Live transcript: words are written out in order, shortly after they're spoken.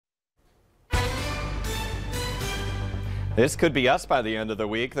This could be us by the end of the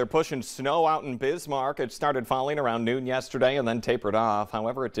week. They're pushing snow out in Bismarck. It started falling around noon yesterday and then tapered off.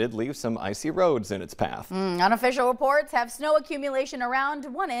 However, it did leave some icy roads in its path. Unofficial reports have snow accumulation around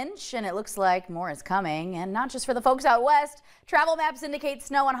 1 inch, and it looks like more is coming. And not just for the folks out west. Travel maps indicate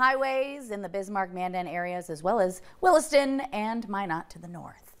snow on highways in the Bismarck-Mandan areas, as well as Williston and Minot to the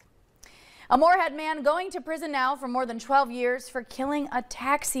north. A Moorhead man going to prison now for more than 12 years for killing a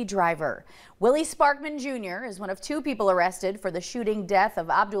taxi driver. Willie Sparkman Jr. is one of 2 people arrested for the shooting death of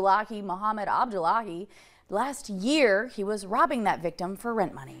Abdullahi Muhammad Abdullahi. Last year, he was robbing that victim for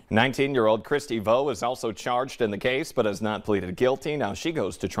rent money. 19-year-old Christy Vo is also charged in the case, but has not pleaded guilty. Now she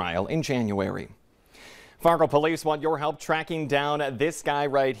goes to trial in January. Fargo police want your help tracking down this guy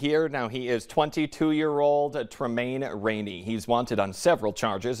right here. Now he is 22-year-old Tremaine Rainey. He's wanted on several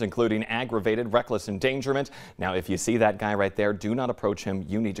charges, including aggravated reckless endangerment. Now if you see that guy right there, do not approach him.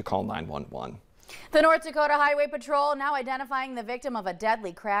 You need to call 911. The North Dakota Highway Patrol now identifying the victim of a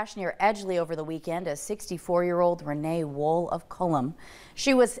deadly crash near Edgeley over the weekend as 64-year-old Renee Wool of Cullum.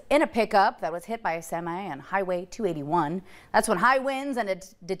 She was in a pickup that was hit by a semi on Highway 281. That's when high winds and a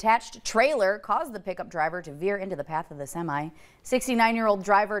detached trailer caused the pickup driver to veer into the path of the semi. 69-year-old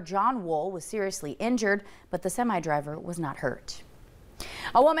driver John Wool was seriously injured, but the semi driver was not hurt.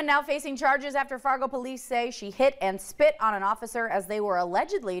 A woman now facing charges after Fargo police say she hit and spit on an officer as they were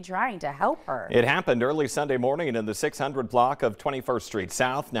allegedly trying to help her. It happened early Sunday morning in the 600 block of 21st Street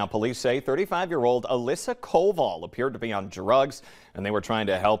South. Now police say 35-year-old Alyssa Koval appeared to be on drugs and they were trying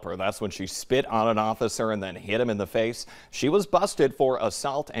to help her. That's when she spit on an officer and then hit him in the face. She was busted for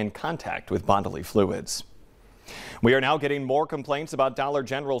assault and contact with bodily fluids. We are now getting more complaints about Dollar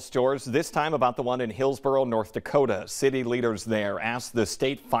General stores, this time about the one in Hillsboro, North Dakota. City leaders there asked the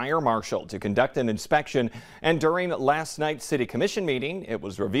state fire marshal to conduct an inspection, and during last night's city commission meeting, it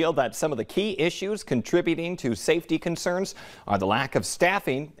was revealed that some of the key issues contributing to safety concerns are the lack of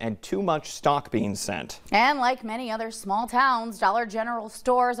staffing and too much stock being sent. And like many other small towns, Dollar General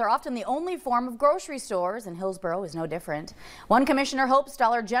stores are often the only form of grocery stores, and Hillsboro is no different. One commissioner hopes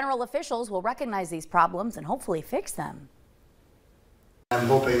Dollar General officials will recognize these problems and hopefully fix them. I'm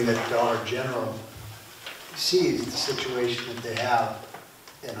hoping that Dollar General sees the situation that they have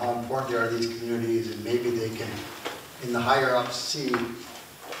and how important they are to these communities, and maybe they can, in the higher ups, see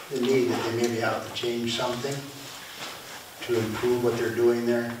the need that they maybe have to change something to improve what they're doing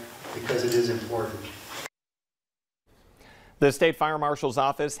there, because it is important. The state fire marshal's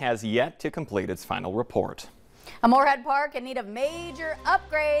office has yet to complete its final report. A Moorhead Park in need of major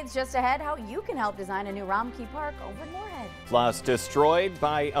upgrades. Just ahead, how you can help design a new Romkey Park over in Moorhead. Plus, destroyed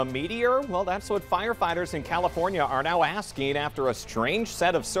by a meteor? Well, that's what firefighters in California are now asking after a strange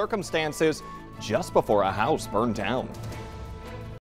set of circumstances just before a house burned down.